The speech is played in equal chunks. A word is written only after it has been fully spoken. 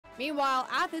Meanwhile,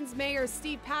 Athens Mayor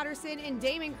Steve Patterson and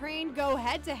Damon Crane go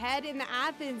head-to-head in the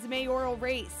Athens mayoral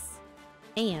race.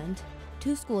 And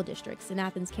 2 school districts in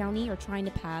Athens County are trying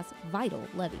to pass vital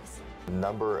levies. A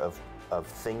number of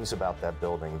things about that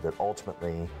building that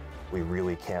ultimately we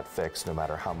really can't fix no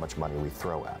matter how much money we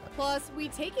throw at it. Plus, we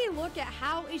take a look at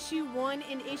how Issue 1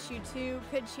 and Issue 2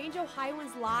 could change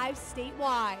Ohioans' lives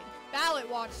statewide. Ballot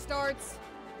Watch starts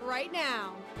right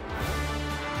now.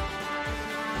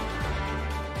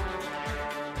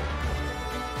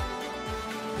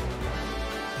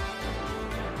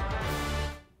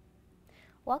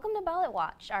 Welcome to Ballot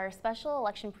Watch, our special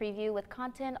election preview with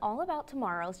content all about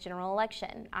tomorrow's general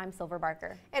election. I'm Silver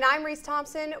Barker. And I'm Reese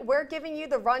Thompson. We're giving you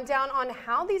the rundown on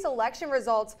how these election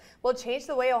results will change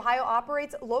the way Ohio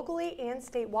operates locally and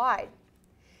statewide.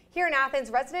 Here in Athens,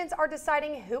 residents are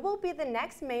deciding who will be the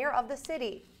next mayor of the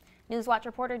city. Newswatch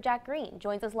reporter Jack Green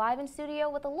joins us live in studio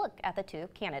with a look at the 2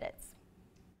 candidates.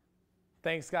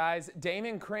 Thanks, guys.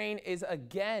 Damon Crane is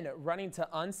again running to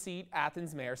unseat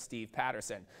Athens Mayor Steve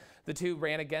Patterson. The 2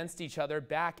 ran against each other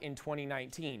back in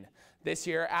 2019. This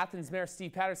year, Athens Mayor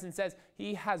Steve Patterson says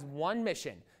he has one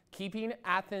mission: keeping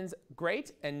Athens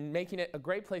great and making it a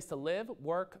great place to live,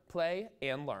 work, play,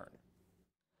 and learn.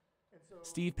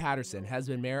 Steve Patterson has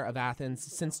been mayor of Athens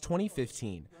since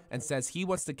 2015 and says he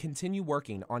wants to continue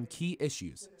working on key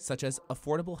issues such as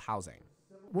affordable housing.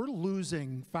 We're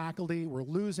losing faculty, we're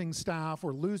losing staff,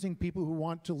 we're losing people who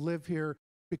want to live here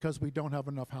because we don't have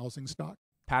enough housing stock.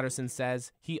 Patterson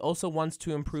says he also wants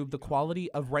to improve the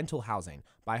quality of rental housing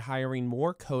by hiring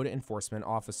more code enforcement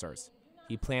officers.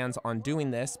 He plans on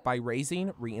doing this by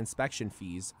raising re-inspection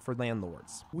fees for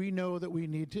landlords. We know that we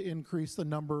need to increase the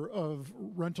number of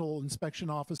rental inspection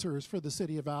officers for the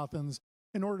city of Athens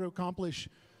in order to accomplish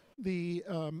the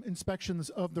inspections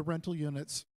of the rental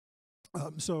units.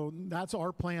 So that's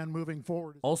our plan moving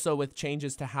forward. Also, with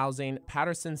changes to housing,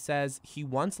 Patterson says he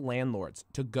wants landlords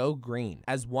to go green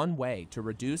as one way to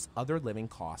reduce other living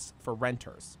costs for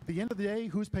renters. At the end of the day,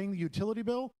 who's paying the utility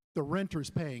bill? The renter's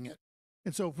paying it.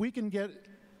 And so if we can get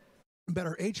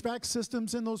better HVAC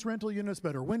systems in those rental units,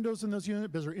 better windows in those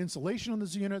units, better insulation in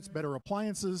those units, better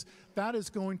appliances, that is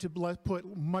going to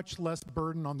put much less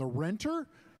burden on the renter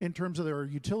in terms of their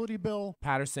utility bill.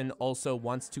 Patterson also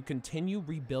wants to continue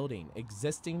rebuilding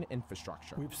existing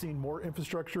infrastructure. We've seen more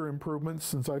infrastructure improvements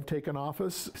since I've taken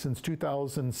office. Since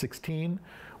 2016,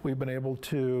 we've been able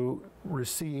to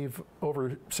receive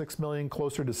over $6 million,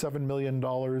 closer to $7 million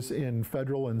in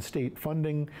federal and state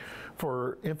funding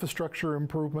for infrastructure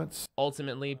improvements.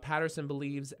 Ultimately, Patterson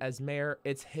believes as mayor,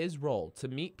 it's his role to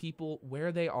meet people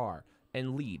where they are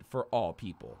and lead for all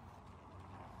people.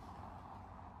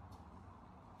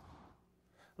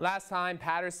 Last time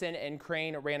Patterson and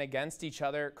Crane ran against each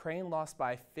other, Crane lost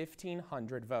by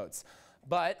 1,500 votes.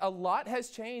 But a lot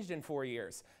has changed in 4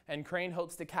 years, and Crane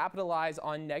hopes to capitalize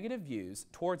on negative views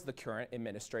towards the current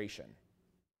administration.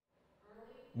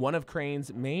 One of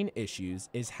Crane's main issues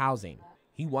is housing.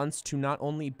 He wants to not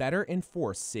only better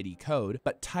enforce city code,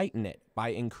 but tighten it by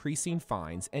increasing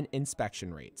fines and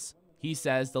inspection rates. He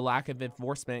says the lack of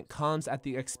enforcement comes at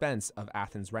the expense of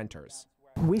Athens renters.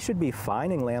 We should be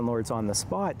fining landlords on the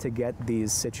spot to get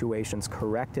these situations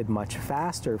corrected much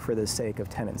faster for the sake of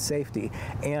tenant safety,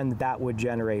 and that would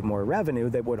generate more revenue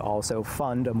that would also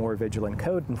fund a more vigilant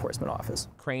code enforcement office.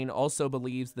 Crane also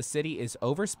believes the city is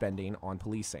overspending on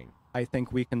policing. I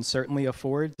think we can certainly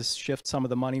afford to shift some of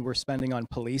the money we're spending on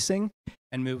policing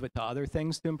and move it to other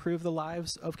things to improve the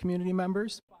lives of community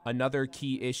members. Another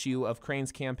key issue of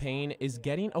Crane's campaign is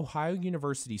getting Ohio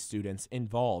University students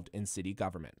involved in city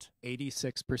government.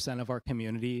 86% of our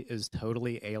community is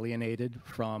totally alienated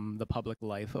from the public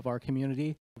life of our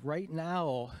community. Right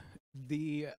now,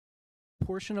 the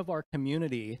portion of our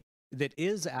community that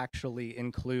is actually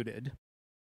included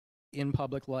in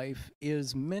public life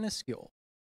is minuscule.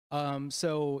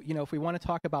 So, you know, if we want to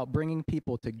talk about bringing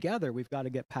people together, we've got to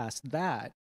get past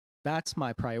that. That's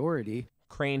my priority.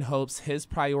 Crane hopes his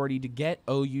priority to get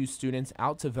OU students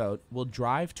out to vote will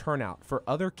drive turnout for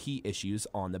other key issues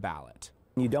on the ballot.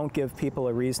 You don't give people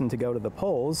a reason to go to the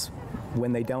polls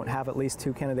when they don't have at least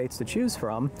 2 candidates to choose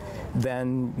from,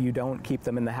 then you don't keep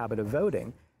them in the habit of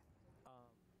voting.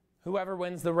 Whoever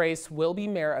wins the race will be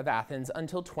mayor of Athens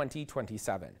until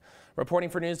 2027. Reporting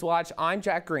for Newswatch, I'm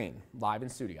Jack Green, live in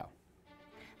studio.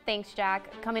 Thanks,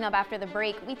 Jack. Coming up after the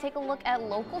break, we take a look at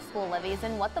local school levies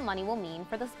and what the money will mean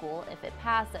for the school if it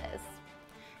passes.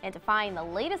 And to find the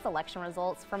latest election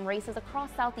results from races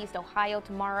across Southeast Ohio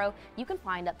tomorrow, you can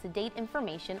find up-to-date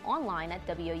information online at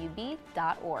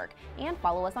WOUB.org. And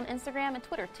follow us on Instagram and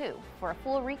Twitter, too. For a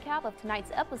full recap of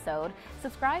tonight's episode,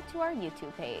 subscribe to our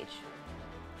YouTube page.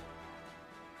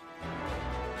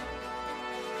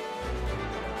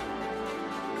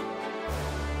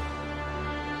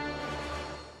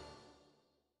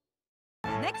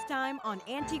 time on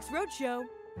Antiques Roadshow.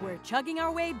 We're chugging our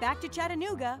way back to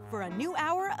Chattanooga for a new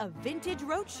hour of Vintage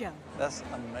Roadshow. That's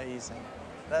amazing.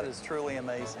 That is truly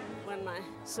amazing. When my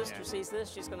sister sees this,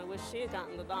 she's going to wish she had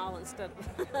gotten the doll instead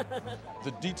of...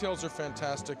 The details are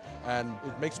fantastic, and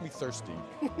it makes me thirsty.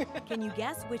 Can you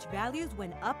guess which values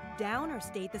went up, down, or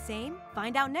stayed the same?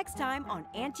 Find out next time on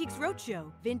Antiques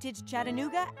Roadshow, Vintage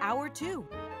Chattanooga, Hour 2.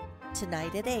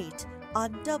 Tonight at 8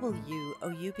 on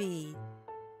WOUB.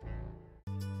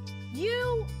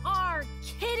 You are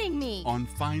kidding me! On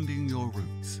Finding Your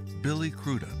Roots, Billy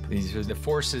Crudup. These are the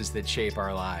forces that shape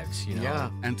our lives, you know? Yeah.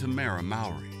 And Tamara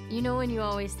Mowry. You know when you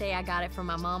always say, I got it from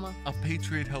my mama? A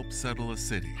patriot helped settle a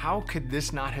city. How could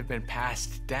this not have been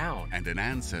passed down? And an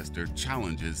ancestor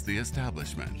challenges the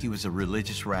establishment. He was a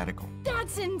religious radical.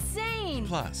 That's insane!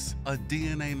 Plus, a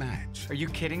DNA match. Are you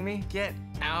kidding me? Get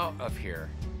out of here.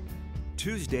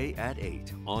 Tuesday at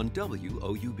 8 on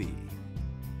WOUB.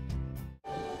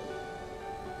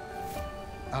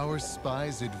 Our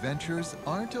spies' adventures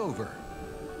aren't over.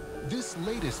 This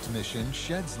latest mission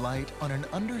sheds light on an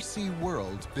undersea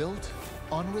world built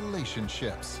on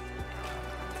relationships.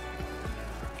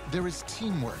 There is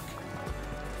teamwork,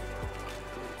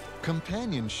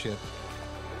 companionship,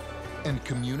 and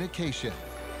communication.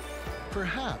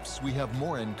 Perhaps we have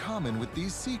more in common with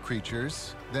these sea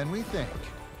creatures than we think.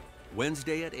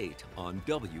 Wednesday at 8 on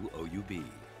WOUB.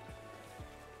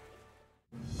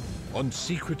 On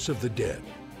Secrets of the Dead,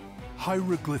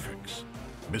 hieroglyphics,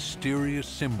 mysterious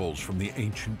symbols from the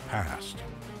ancient past.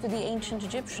 For the ancient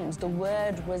Egyptians, the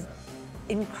word was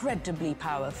incredibly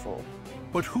powerful.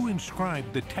 But who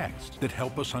inscribed the texts that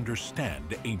help us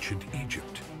understand ancient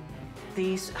Egypt?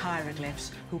 These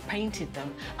hieroglyphs, who painted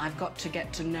them, I've got to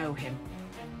get to know him.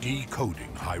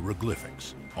 Decoding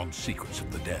hieroglyphics on Secrets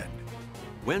of the Dead.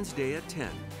 Wednesday at 10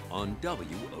 on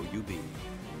WOUB.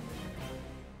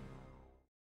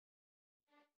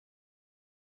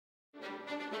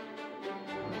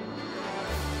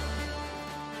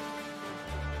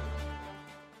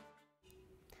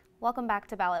 Welcome back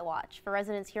to Ballot Watch. For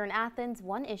residents here in Athens,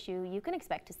 one issue you can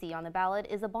expect to see on the ballot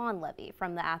is a bond levy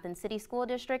from the Athens City School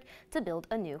District to build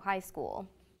a new high school.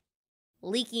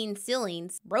 Leaking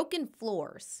ceilings, broken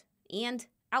floors, and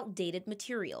outdated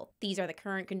material. These are the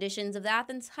current conditions of the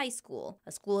Athens High School,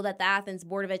 a school that the Athens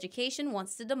Board of Education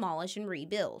wants to demolish and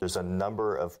rebuild. There's a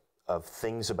number of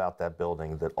things about that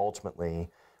building that ultimately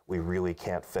we really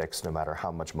can't fix no matter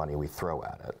how much money we throw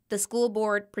at it. The school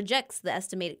board projects the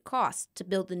estimated cost to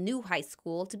build the new high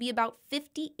school to be about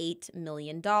 $58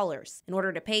 million. In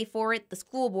order to pay for it, the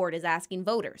school board is asking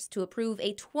voters to approve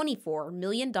a $24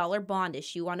 million bond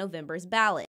issue on November's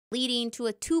ballot, leading to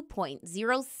a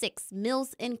 2.06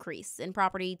 mils increase in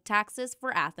property taxes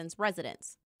for Athens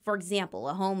residents. For example,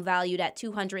 a home valued at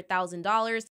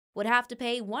 $200,000 would have to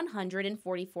pay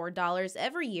 $144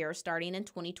 every year starting in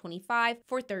 2025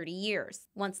 for 30 years.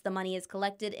 Once the money is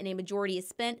collected and a majority is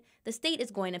spent, the state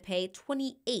is going to pay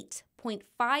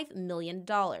 $28.5 million.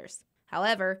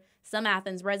 However, some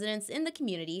Athens residents in the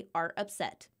community are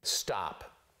upset.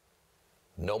 Stop.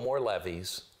 No more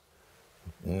levies.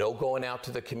 No going out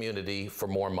to the community for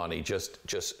more money. Just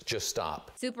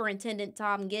stop. Superintendent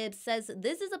Tom Gibbs says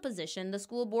this is a position the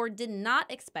school board did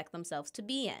not expect themselves to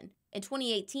be in. In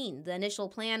 2018, the initial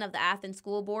plan of the Athens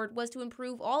School Board was to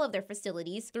improve all of their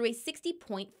facilities through a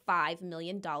 $60.5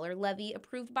 million levy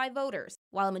approved by voters.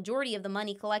 While a majority of the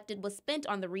money collected was spent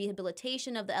on the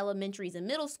rehabilitation of the elementaries and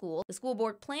middle school, the school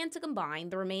board planned to combine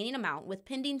the remaining amount with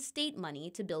pending state money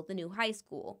to build the new high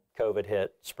school. COVID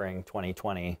hit spring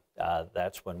 2020.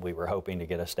 That's when we were hoping to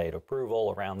get a state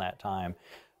approval. Around that time,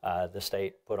 the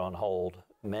state put on hold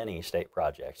many state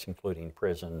projects, including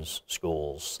prisons,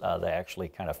 schools. They actually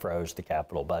kind of froze the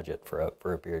capital budget for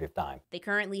a period of time. They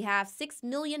currently have $6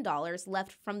 million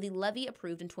left from the levy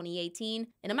approved in 2018,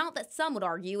 an amount that some would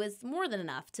argue is more than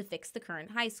enough to fix the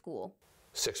current high school.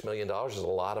 $6 million is a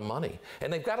lot of money.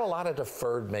 And they've got a lot of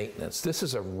deferred maintenance. This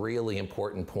is a really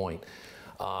important point.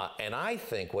 And I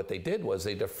think what they did was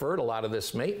they deferred a lot of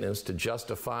this maintenance to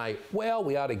justify, well,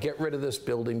 we ought to get rid of this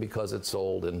building because it's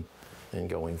old and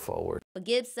going forward. But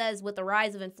Gibbs says with the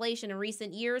rise of inflation in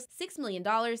recent years, $6 million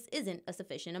isn't a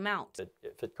sufficient amount.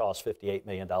 If it costs $58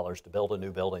 million to build a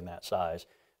new building that size,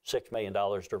 $6 million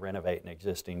to renovate an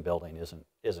existing building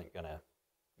isn't going to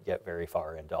get very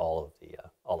far into all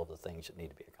of the things that need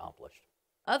to be accomplished.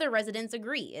 Other residents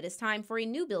agree it is time for a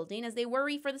new building as they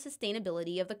worry for the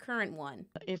sustainability of the current one.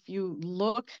 If you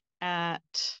look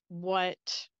at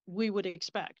what we would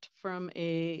expect from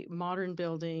a modern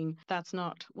building, that's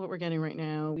not what we're getting right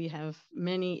now. We have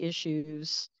many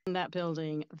issues in that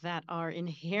building that are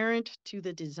inherent to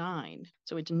the design.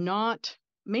 So it's not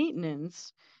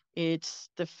maintenance, It's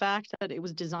the fact that it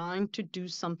was designed to do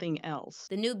something else.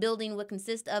 The new building would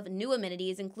consist of new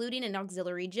amenities, including an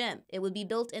auxiliary gym. It would be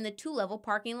built in the 2-level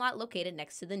parking lot located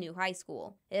next to the new high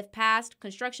school. If passed,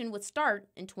 construction would start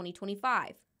in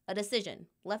 2025, a decision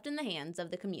left in the hands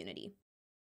of the community.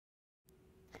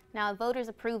 Now, if voters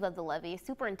approve of the levy,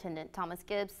 Superintendent Thomas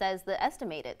Gibbs says the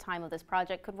estimated time of this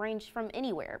project could range from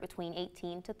anywhere between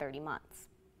 18 to 30 months.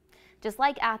 Just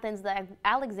like Athens, the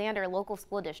Alexander Local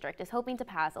School District is hoping to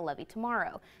pass a levy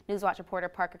tomorrow. Newswatch reporter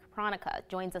Parker Kapranica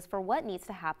joins us for what needs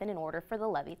to happen in order for the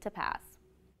levy to pass.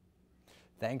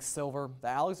 Thanks, Silver. The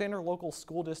Alexander Local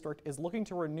School District is looking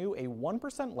to renew a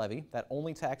 1% levy that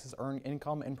only taxes earned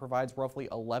income and provides roughly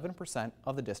 11%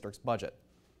 of the district's budget.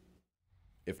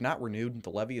 If not renewed, the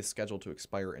levy is scheduled to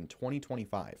expire in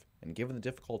 2025, and given the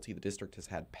difficulty the district has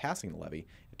had passing the levy,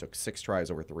 it took 6 tries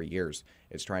over 3 years.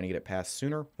 It's trying to get it passed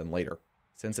sooner than later.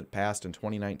 Since it passed in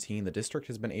 2019, the district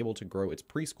has been able to grow its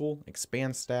preschool,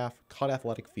 expand staff, cut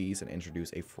athletic fees, and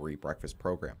introduce a free breakfast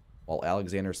program. While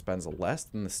Alexander spends less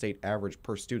than the state average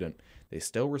per student, they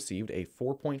still received a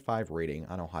 4.5 rating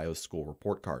on Ohio's school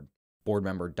report card. Board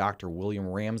member Dr. William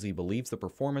Ramsey believes the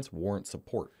performance warrants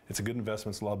support. It's a good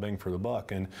investment, it's a lot of bang for the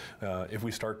buck, and if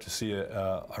we start to see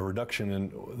a reduction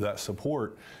in that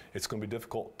support, it's going to be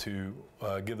difficult to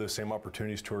give those same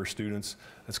opportunities to our students.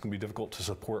 It's going to be difficult to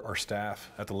support our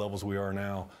staff at the levels we are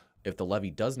now. If the levy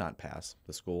does not pass,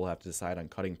 the school will have to decide on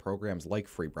cutting programs like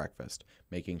free breakfast,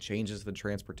 making changes to the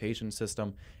transportation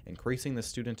system, increasing the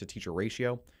student-to-teacher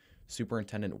ratio.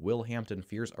 Superintendent Will Hampton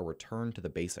fears a return to the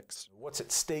basics. What's at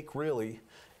stake really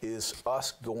is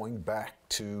us going back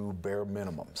to bare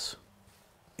minimums.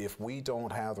 If we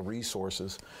don't have the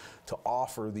resources to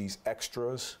offer these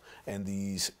extras and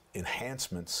these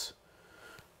enhancements,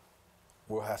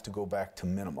 we'll have to go back to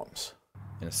minimums.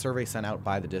 In a survey sent out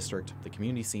by the district, the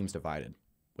community seems divided.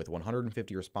 With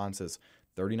 150 responses,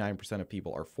 39% of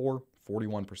people are for,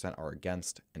 41% are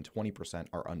against, and 20%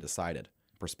 are undecided.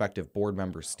 Prospective board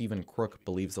member Stephen Crook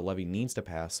believes the levy needs to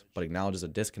pass, but acknowledges a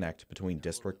disconnect between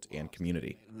district and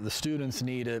community. The students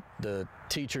need it, the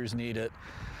teachers need it,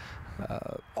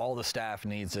 all the staff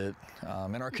needs it,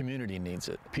 and our community needs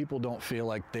it. People don't feel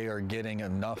like they are getting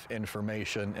enough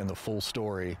information and the full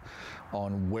story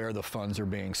on where the funds are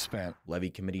being spent.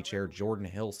 Levy Committee Chair Jordan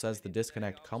Hill says the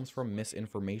disconnect comes from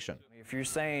misinformation. If you're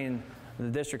saying the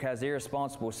district has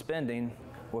irresponsible spending,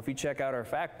 well, if you check out our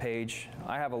fact page,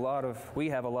 we have a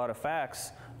lot of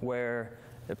facts where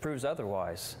it proves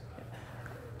otherwise.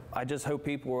 I just hope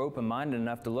people are open-minded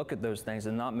enough to look at those things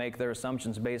and not make their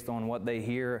assumptions based on what they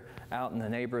hear out in the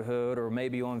neighborhood or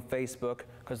maybe on Facebook,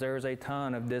 because there is a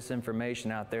ton of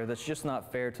disinformation out there that's just not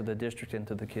fair to the district and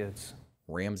to the kids.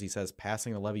 Ramsey says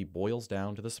passing the levy boils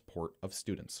down to the support of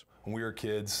students. When we were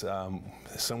kids,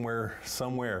 somewhere,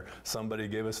 somebody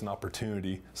gave us an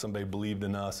opportunity, somebody believed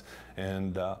in us,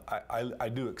 and I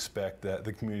do expect that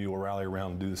the community will rally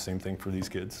around and do the same thing for these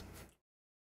kids.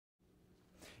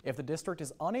 If the district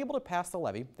is unable to pass the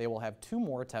levy, they will have 2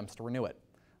 more attempts to renew it.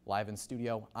 Live in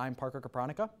studio, I'm Parker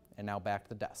Kapranica, and now back to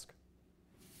the desk.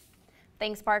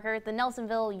 Thanks, Parker. The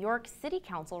Nelsonville York City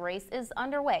Council race is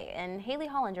underway, and Haley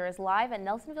Hollinger is live at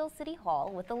Nelsonville City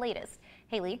Hall with the latest.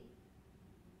 Haley.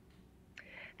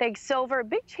 Thanks, Silver.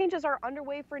 Big changes are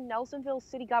underway for Nelsonville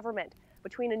city government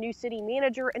between a new city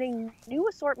manager and a new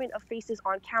assortment of faces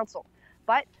on council.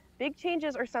 But big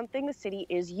changes are something the city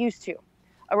is used to.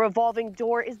 A revolving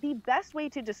door is the best way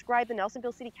to describe the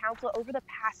Nelsonville City Council over the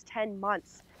past 10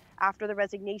 months. After the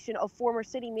resignation of former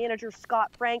city manager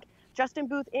Scott Frank, Justin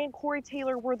Booth and Corey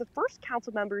Taylor were the first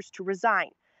council members to resign.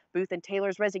 Booth and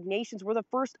Taylor's resignations were the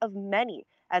first of many,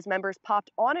 as members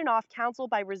popped on and off council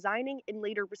by resigning and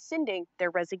later rescinding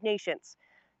their resignations.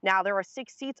 Now there are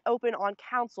 6 seats open on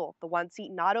council. The 1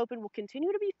 seat not open will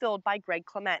continue to be filled by Greg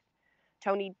Clement.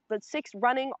 The 6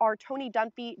 running are Tony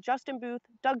Dunphy, Justin Booth,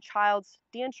 Doug Childs,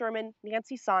 Dan Sherman,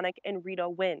 Nancy Sonic, and Rita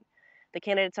Wynn. The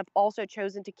candidates have also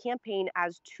chosen to campaign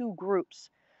as 2 groups.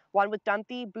 One with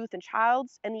Dunphy, Booth, and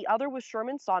Childs, and the other with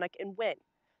Sherman, Sonic, and Wynn.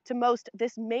 To most,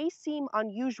 this may seem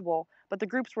unusual, but the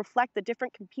groups reflect the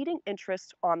different competing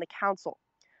interests on the council.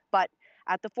 But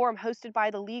at the forum hosted by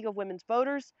the League of Women's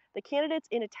Voters, the candidates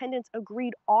in attendance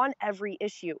agreed on every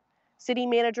issue. City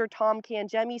Manager Tom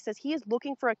Kangemi says he is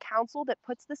looking for a council that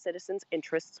puts the citizens'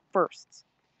 interests first.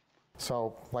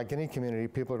 So, like any community,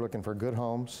 people are looking for good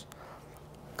homes,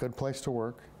 good place to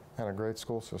work, and a great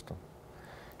school system.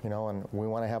 You know, and we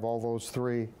want to have all those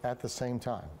 3 at the same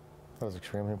time. That is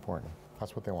extremely important.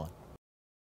 That's what they want.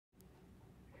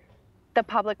 The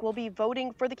public will be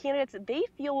voting for the candidates they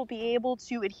feel will be able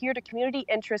to adhere to community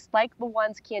interests like the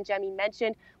ones Kangemi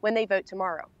mentioned when they vote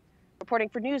tomorrow. Reporting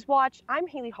for Newswatch, I'm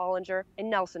Haley Hollinger in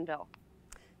Nelsonville.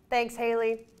 Thanks,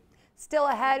 Haley. Still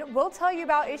ahead, we'll tell you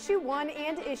about Issue 1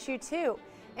 and Issue 2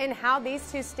 and how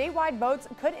these two statewide votes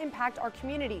could impact our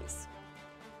communities.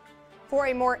 For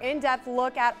a more in-depth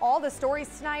look at all the stories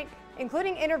tonight,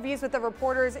 including interviews with the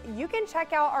reporters, you can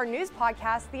check out our news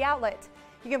podcast, The Outlet.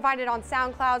 You can find it on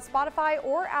SoundCloud, Spotify,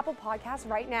 or Apple Podcasts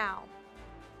right now.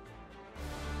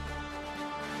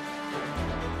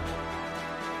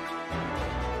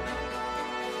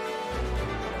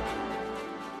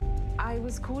 I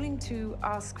was calling to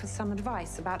ask for some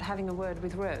advice about having a word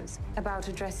with Rose, about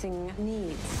addressing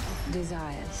needs,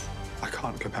 desires. I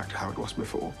can't go back to how it was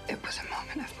before. It was a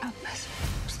moment of madness.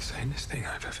 It's the sanest thing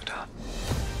I've ever done.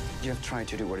 You have tried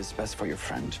to do what is best for your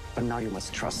friend, but now you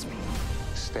must trust me.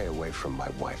 Stay away from my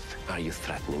wife. Are you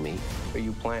threatening me? Are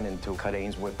you planning to cut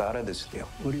Ainsworth out of this deal?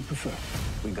 What do you prefer?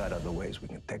 We got other ways we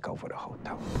can take over the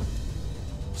hotel.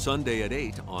 Sunday at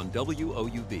 8 on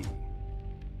WOUB.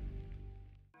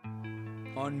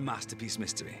 On Masterpiece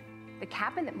Mystery. The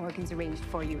cabin that Morgan's arranged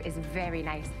for you is very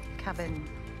nice. Cabin,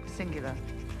 singular.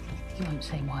 You won't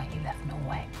say why you left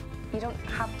Norway. You don't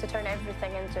have to turn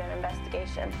everything into an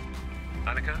investigation.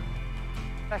 Annika?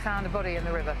 I found a body in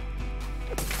the river.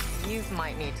 You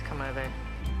might need to come over.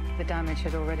 The damage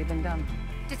had already been done.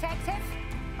 Detective?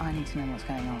 I need to know what's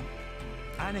going on.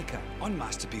 Annika on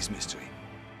Masterpiece Mystery.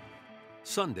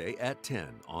 Sunday at 10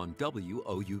 on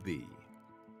WOUB.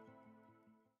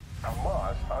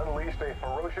 Hamas unleashed a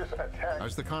ferocious attack.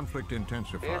 As the conflict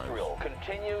intensifies, Israel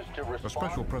continues to respond. A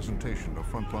special presentation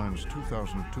of Frontline's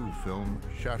 2002 film,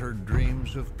 Shattered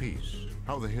Dreams of Peace,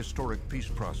 how the historic peace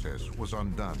process was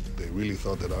undone. They really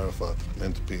thought that Arafat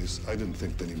meant peace. I didn't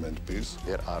think that he meant peace.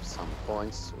 There are some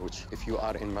points which, if you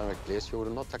are in my place, you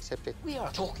will not accept it. We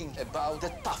are talking about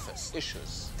the toughest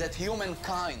issues that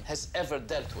humankind has ever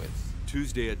dealt with.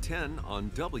 Tuesday at 10 on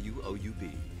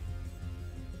WOUB.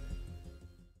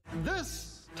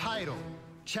 This title,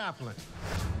 chaplain.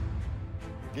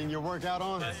 Getting your workout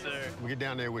on? Yes, sir. We'll get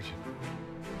down there with you.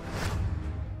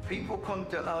 People come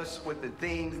to us with the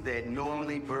things that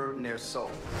normally burden their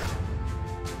soul.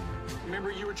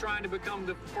 Remember, you were trying to become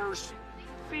the first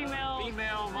female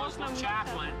Muslim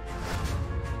chaplain.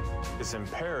 It's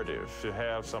imperative to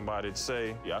have somebody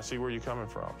say, yeah, I see where you're coming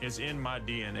from. It's in my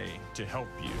DNA to help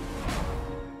you.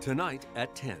 Tonight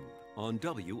at 10 on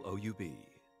WOUB.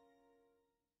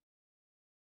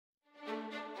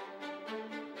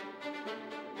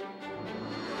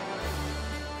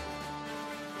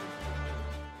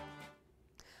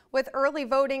 With early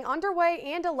voting underway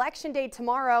and Election Day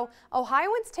tomorrow,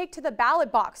 Ohioans take to the ballot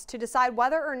box to decide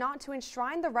whether or not to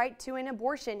enshrine the right to an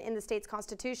abortion in the state's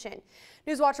constitution.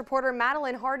 Newswatch reporter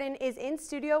Madeline Harden is in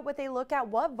studio with a look at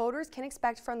what voters can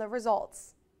expect from the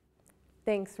results.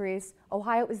 Thanks, Reese.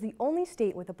 Ohio is the only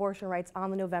state with abortion rights on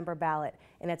the November ballot,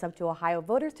 and it's up to Ohio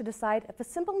voters to decide if a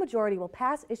simple majority will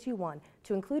pass Issue 1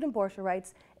 to include abortion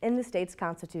rights in the state's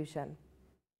constitution.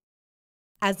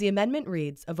 As the amendment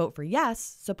reads, a vote for yes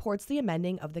supports the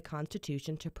amending of the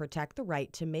Constitution to protect the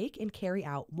right to make and carry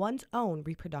out one's own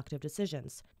reproductive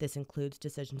decisions. This includes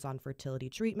decisions on fertility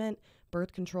treatment,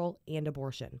 birth control, and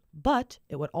abortion. But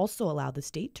it would also allow the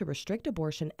state to restrict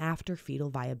abortion after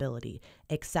fetal viability,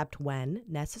 except when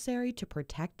necessary to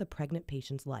protect the pregnant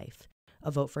patient's life. A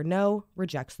vote for no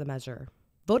rejects the measure.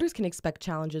 Voters can expect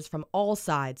challenges from all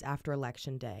sides after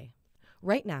Election Day.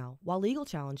 Right now, while legal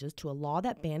challenges to a law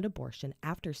that banned abortion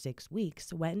after 6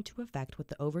 weeks went into effect with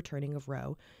the overturning of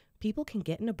Roe, people can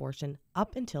get an abortion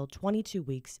up until 22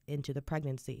 weeks into the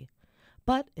pregnancy.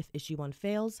 But if Issue 1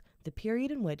 fails, the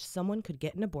period in which someone could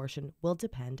get an abortion will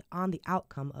depend on the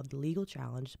outcome of the legal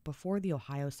challenge before the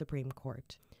Ohio Supreme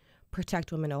Court.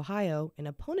 Protect Women Ohio, an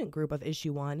opponent group of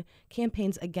Issue 1,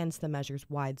 campaigns against the measure's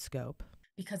wide scope.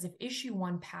 Because if Issue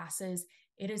 1 passes,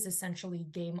 it is essentially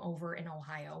game over in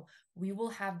Ohio. We will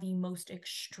have the most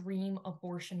extreme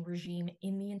abortion regime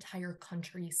in the entire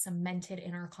country cemented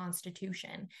in our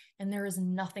Constitution, and there is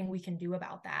nothing we can do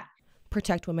about that.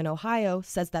 Protect Women Ohio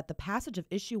says that the passage of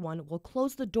Issue 1 will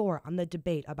close the door on the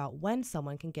debate about when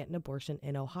someone can get an abortion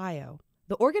in Ohio.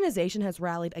 The organization has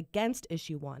rallied against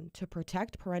Issue 1 to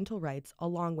protect parental rights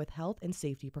along with health and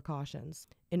safety precautions.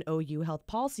 An OU health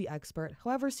policy expert,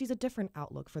 however, sees a different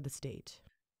outlook for the state.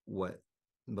 What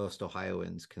most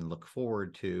Ohioans can look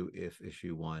forward to if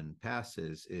Issue 1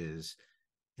 passes is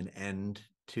an end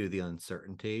to the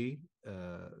uncertainty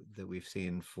that we've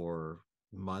seen for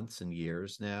months and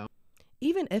years now.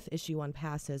 Even if Issue 1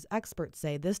 passes, experts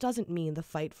say this doesn't mean the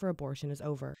fight for abortion is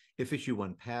over. If Issue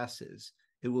 1 passes,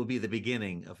 it will be the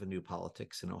beginning of a new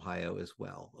politics in Ohio as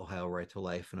well. Ohio Right to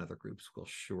Life and other groups will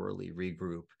surely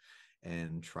regroup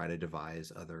and try to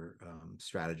devise other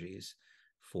strategies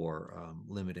for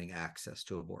limiting access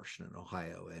to abortion in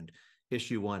Ohio. And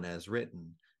issue 1 as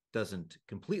written doesn't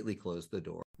completely close the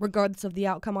door. Regardless of the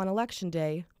outcome on Election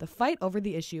Day, the fight over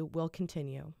the issue will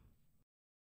continue.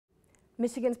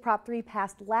 Michigan's Prop 3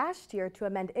 passed last year to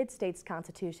amend its state's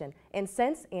constitution, and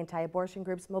since, anti-abortion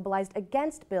groups mobilized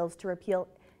against bills to repeal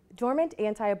dormant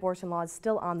anti-abortion laws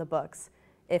still on the books.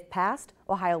 If passed,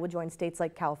 Ohio would join states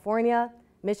like California,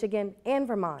 Michigan, and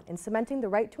Vermont in cementing the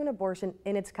right to an abortion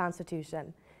in its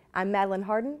constitution. I'm Madeline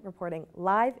Harden, reporting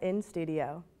live in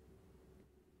studio.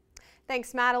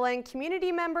 Thanks, Madeline.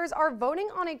 Community members are voting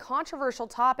on a controversial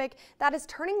topic that is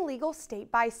turning legal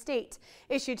state by state.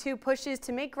 Issue 2 pushes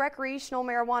to make recreational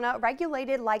marijuana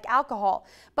regulated like alcohol.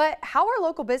 But how are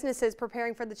local businesses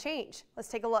preparing for the change? Let's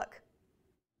take a look.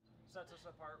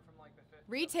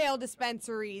 Retail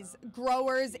dispensaries,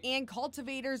 growers, and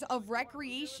cultivators of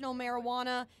recreational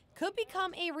marijuana could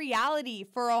become a reality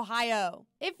for Ohio.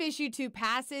 If Issue 2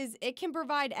 passes, it can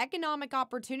provide economic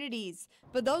opportunities,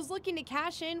 but those looking to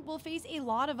cash in will face a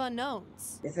lot of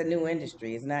unknowns. It's a new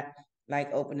industry. It's not like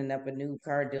opening up a new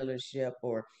car dealership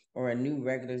or a new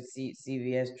regular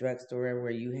CVS drugstore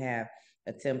where you have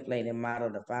a template and model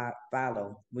to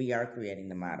follow. We are creating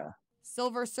the model.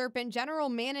 Silver Serpent General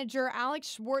Manager Alex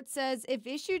Schwartz says if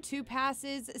Issue 2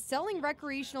 passes, selling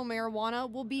recreational marijuana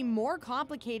will be more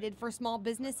complicated for small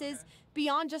businesses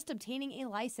beyond just obtaining a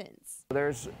license.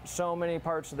 There's so many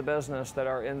parts of the business that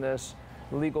are in this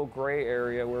legal gray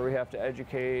area where we have to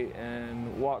educate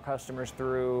and walk customers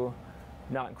through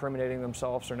not incriminating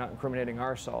themselves or not incriminating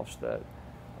ourselves, that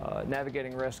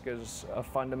navigating risk is a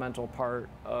fundamental part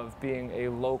of being a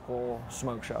local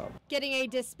smoke shop. Getting a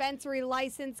dispensary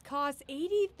license costs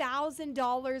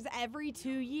 $80,000 every 2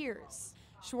 years.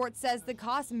 Schwartz says the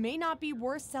cost may not be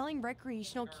worth selling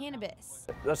recreational cannabis.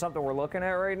 That's something we're looking at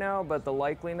right now, but the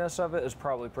likeliness of it is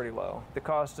probably pretty low. The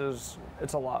cost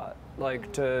it's a lot,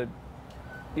 like to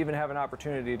even have an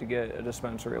opportunity to get a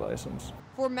dispensary license.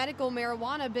 For medical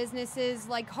marijuana businesses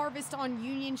like Harvest on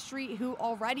Union Street, who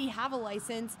already have a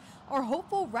license, are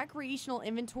hopeful recreational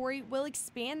inventory will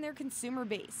expand their consumer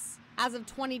base. As of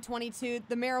 2022,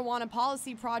 the Marijuana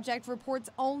Policy Project reports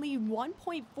only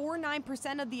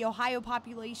 1.49% of the Ohio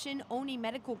population own a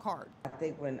medical card. I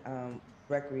think when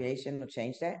recreation will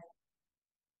change that,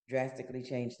 drastically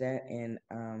change that, and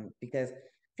because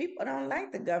people don't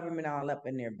like the government all up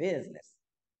in their business.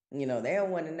 You know, they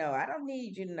don't want to know. I don't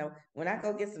need you to know. When I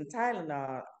go get some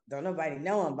Tylenol, don't nobody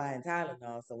know I'm buying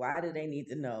Tylenol, so why do they need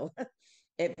to know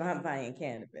if I'm buying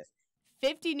cannabis?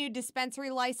 50 new dispensary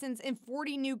licenses and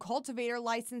 40 new cultivator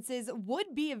licenses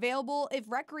would be available if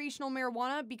recreational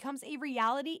marijuana becomes a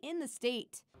reality in the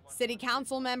state. City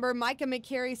Council member Micah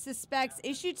McCary suspects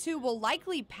Issue 2 will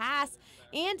likely pass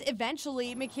and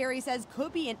eventually, McCary says,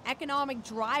 could be an economic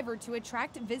driver to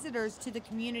attract visitors to the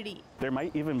community. There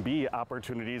might even be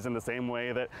opportunities in the same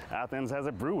way that Athens has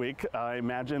a brew week. I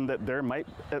imagine that there might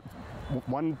at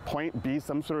one point be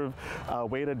some sort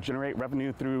of way to generate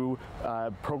revenue through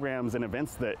programs and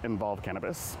events that involve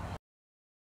cannabis.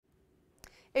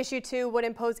 Issue 2 would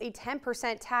impose a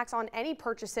 10% tax on any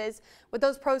purchases, with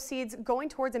those proceeds going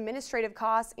towards administrative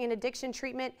costs and addiction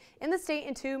treatment in the state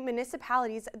and to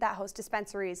municipalities that host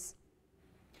dispensaries.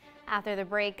 After the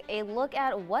break, a look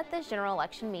at what this general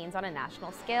election means on a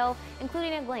national scale,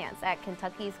 including a glance at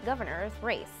Kentucky's governor's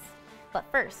race. But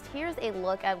first, here's a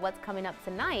look at what's coming up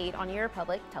tonight on your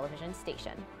public television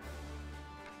station.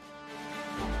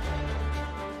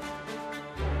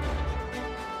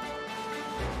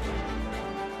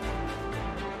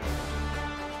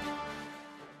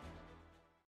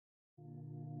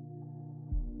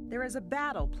 There is a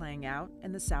battle playing out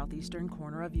in the southeastern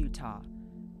corner of Utah.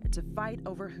 It's a fight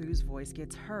over whose voice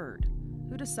gets heard,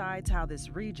 who decides how this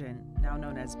region, now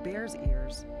known as Bears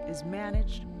Ears, is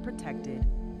managed, protected,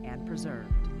 and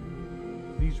preserved.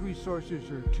 These resources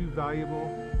are too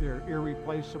valuable, they're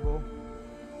irreplaceable,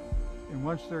 and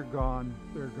once they're gone,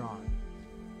 they're gone.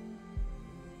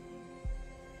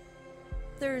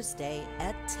 Thursday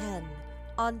at 10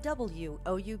 on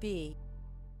WOUB.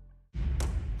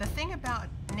 The thing about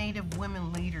Native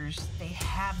women leaders, they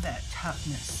have that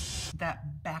toughness,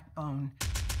 that backbone.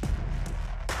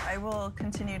 I will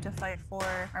continue to fight for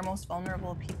our most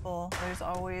vulnerable people. There's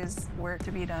always work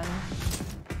to be done.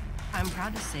 I'm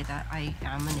proud to say that I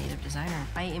am a Native designer.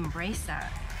 I embrace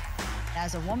that.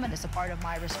 As a woman, it's a part of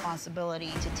my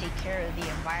responsibility to take care of the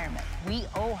environment. We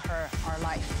owe her our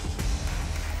life.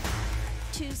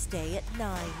 Tuesday at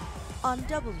 9 on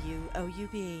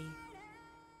WOUB.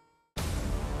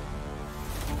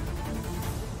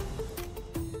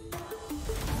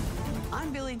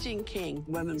 I'm Billie Jean King.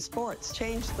 Women's sports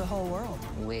changed the whole world.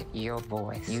 With your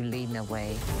voice, you leading the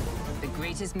way. The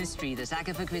greatest mystery that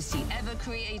Agatha Christie ever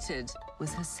created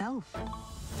was herself.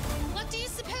 What do you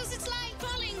suppose it's like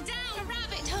falling down a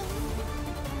rabbit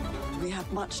hole? We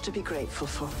have much to be grateful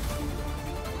for.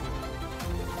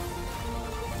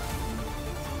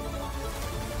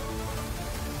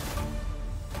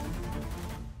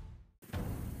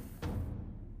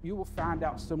 You will find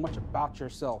out so much about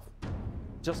yourself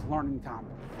just learning comedy.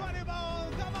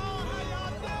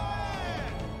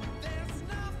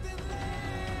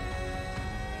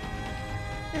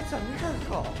 It's a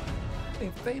miracle.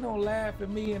 If they don't laugh at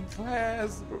me in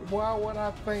class, why would I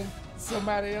think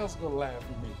somebody else will laugh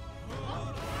at me?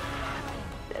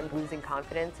 I'm losing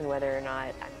confidence in whether or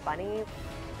not I'm funny.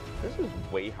 This is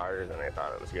way harder than I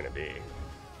thought it was going to be.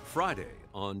 Friday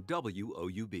on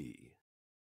WOUB.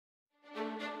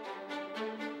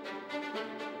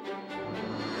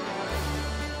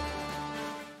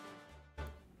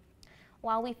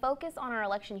 While we focus on our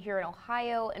election here in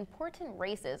Ohio, important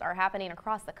races are happening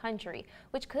across the country,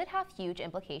 which could have huge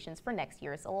implications for next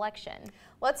year's election.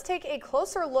 Let's take a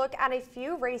closer look at a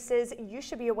few races you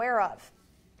should be aware of.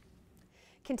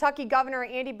 Kentucky Governor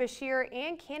Andy Beshear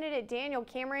and candidate Daniel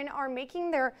Cameron are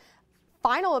making their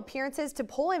final appearances to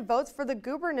pull in votes for the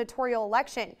gubernatorial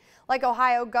election. Like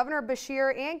Ohio, Governor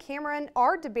Beshear and Cameron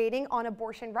are debating on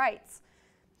abortion rights.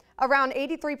 Around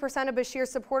 83% of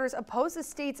Beshear's supporters oppose the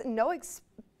state's no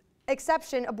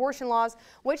exception abortion laws,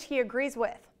 which he agrees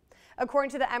with.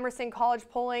 According to the Emerson College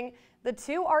polling, the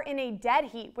two are in a dead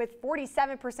heat, with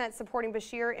 47% supporting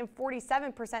Beshear and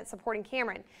 47% supporting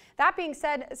Cameron. That being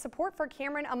said, support for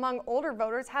Cameron among older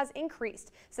voters has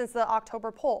increased since the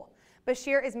October poll.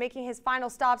 Beshear is making his final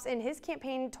stops in his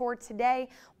campaign tour today,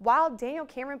 while Daniel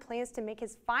Cameron plans to make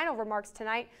his final remarks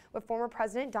tonight with former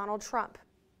President Donald Trump.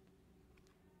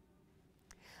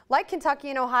 Like Kentucky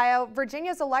and Ohio,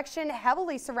 Virginia's election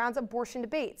heavily surrounds abortion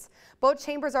debates. Both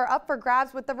chambers are up for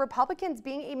grabs, with the Republicans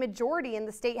being a majority in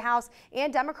the state House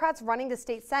and Democrats running the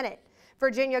state Senate.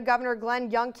 Virginia Governor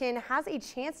Glenn Youngkin has a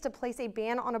chance to place a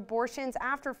ban on abortions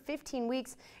after 15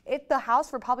 weeks if the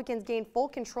House Republicans gain full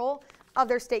control of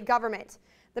their state government.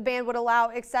 The ban would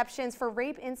allow exceptions for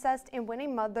rape, incest, and when a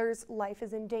mother's life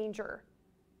is in danger.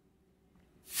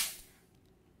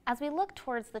 As we look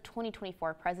towards the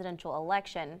 2024 presidential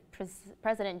election,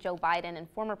 President Joe Biden and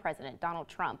former President Donald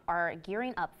Trump are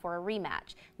gearing up for a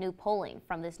rematch. New polling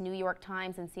from this New York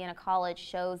Times and Siena College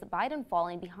shows Biden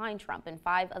falling behind Trump in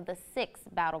 5 of the 6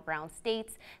 battleground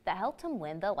states that helped him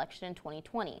win the election in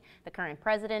 2020. The current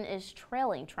president is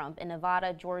trailing Trump in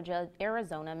Nevada, Georgia,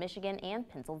 Arizona, Michigan, and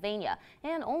Pennsylvania,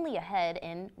 and only ahead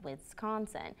in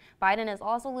Wisconsin. Biden is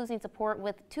also losing support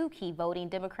with 2 key voting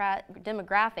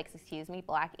demographics,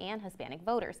 Black and Hispanic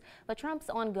voters. But Trump's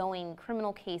ongoing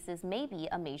criminal cases may be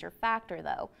a major factor,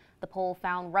 though. The poll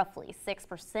found roughly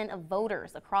 6% of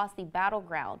voters across the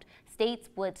battleground states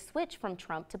would switch from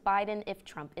Trump to Biden if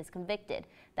Trump is convicted.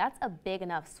 That's a big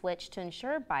enough switch to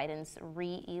ensure Biden's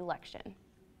re-election.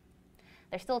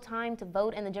 There's still time to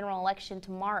vote in the general election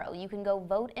tomorrow. You can go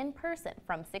vote in person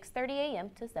from 6:30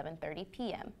 a.m. to 7:30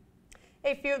 p.m.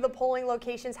 A few of the polling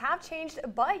locations have changed,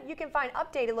 but you can find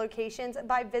updated locations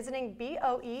by visiting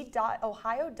boe.ohio.gov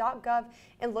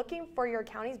and looking for your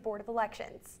county's Board of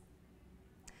Elections.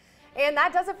 And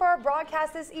that does it for our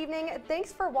broadcast this evening.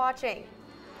 Thanks for watching.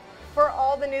 For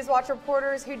all the Newswatch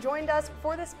reporters who joined us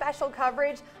for this special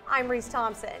coverage, I'm Reese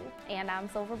Thompson. And I'm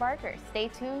Silver Barker. Stay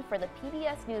tuned for the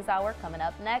PBS NewsHour coming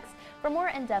up next. For more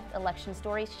in-depth election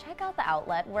stories, check out the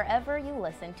outlet wherever you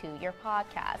listen to your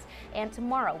podcast. And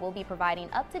tomorrow, we'll be providing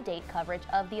up-to-date coverage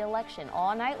of the election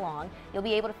all night long. You'll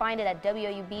be able to find it at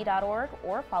woub.org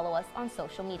or follow us on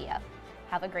social media.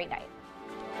 Have a great night.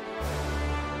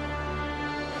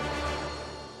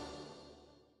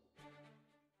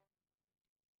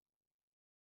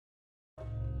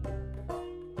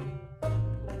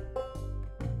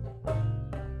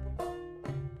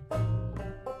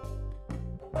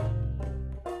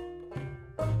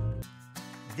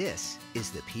 This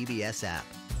is the PBS app,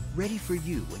 ready for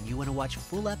you when you want to watch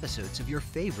full episodes of your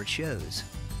favorite shows.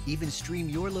 Even stream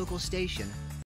your local station